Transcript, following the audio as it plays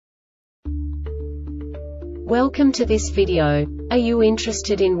Welcome to this video. Are you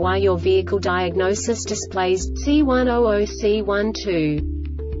interested in why your vehicle diagnosis displays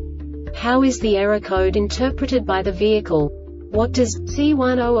C100C-12? How is the error code interpreted by the vehicle? What does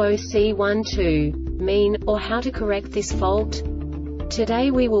C100C-12 mean, or how to correct this fault? Today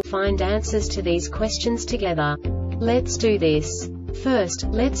we will find answers to these questions together. Let's do this. First,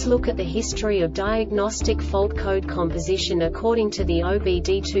 let's look at the history of diagnostic fault code composition according to the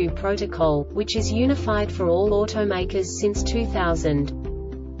OBD2 protocol, which is unified for all automakers since 2000.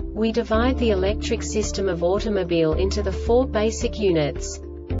 We divide the electric system of automobile into the four basic units: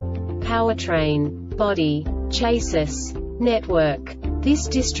 powertrain, body, chassis, network. This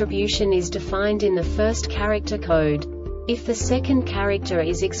distribution is defined in the first character code. If the second character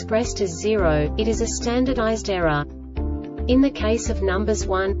is expressed as 0, it is a standardized error. In the case of numbers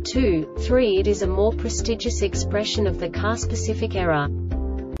 1, 2, 3, it is a more prestigious expression of the car-specific error.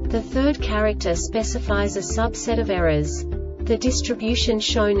 The third character specifies a subset of errors. The distribution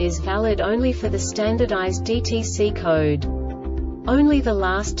shown is valid only for the standardized DTC code. Only the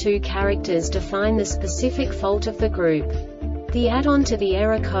last two characters define the specific fault of the group. The add-on to the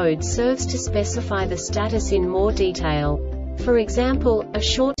error code serves to specify the status in more detail. For example, a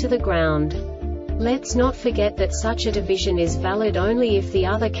short to the ground. Let's not forget that such a division is valid only if the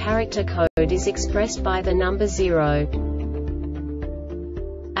other character code is expressed by the number 0.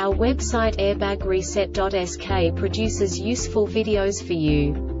 Our website airbagreset.sk produces useful videos for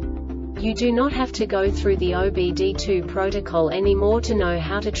you. You do not have to go through the OBD2 protocol anymore to know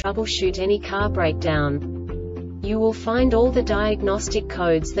how to troubleshoot any car breakdown. You will find all the diagnostic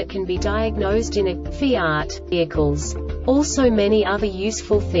codes that can be diagnosed in a Fiat vehicles. Also many other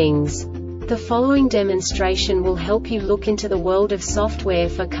useful things. The following demonstration will help you look into the world of software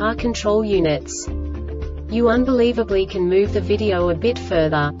for car control units. You unbelievably can move the video a bit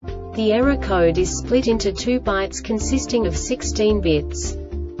further. The error code is split into 2 bytes consisting of 16 bits.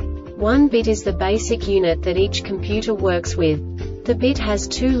 1 bit is the basic unit that each computer works with. The bit has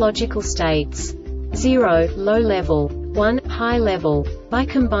 2 logical states: 0, low level, 1, high level. By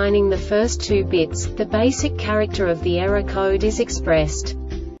combining the first 2 bits, the basic character of the error code is expressed.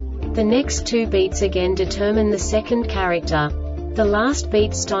 The next 2 beats again determine the second character. The last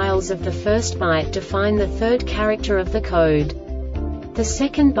beat styles of the first byte define the third character of the code. The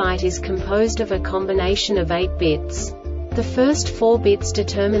second byte is composed of a combination of 8 bits. The first 4 bits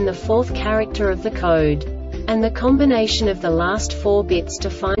determine the fourth character of the code. And the combination of the last 4 bits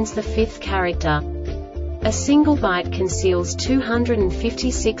defines the fifth character. A single byte conceals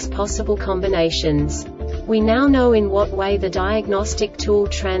 256 possible combinations. We now know in what way the diagnostic tool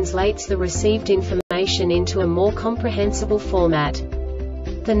translates the received information into a more comprehensible format.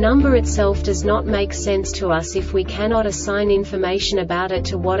 The number itself does not make sense to us if we cannot assign information about it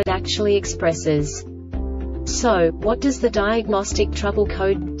to what it actually expresses. So, what does the Diagnostic Trouble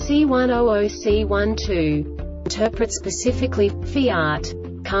Code C100C-12 interpret specifically for Fiat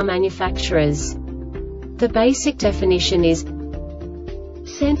car manufacturers? The basic definition is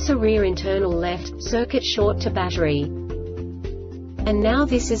sensor rear internal left, circuit short to battery. And now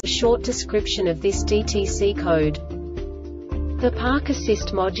this is a short description of this DTC code. The Park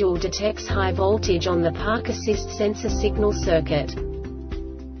Assist module detects high voltage on the Park Assist sensor signal circuit.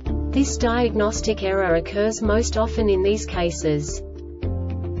 This diagnostic error occurs most often in these cases: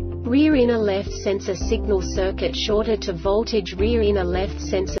 rear inner left sensor signal circuit shorted to voltage, rear inner left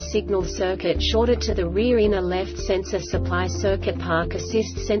sensor signal circuit shorted to the rear inner left sensor supply circuit, Park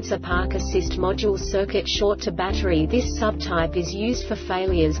Assist sensor Park Assist module circuit short to battery. This subtype is used for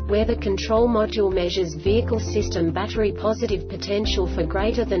failures where the control module measures vehicle system battery positive potential for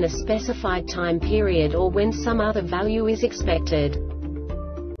greater than a specified time period or when some other value is expected.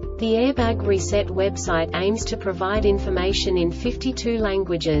 The Airbag Reset website aims to provide information in 52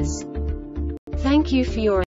 languages. Thank you for your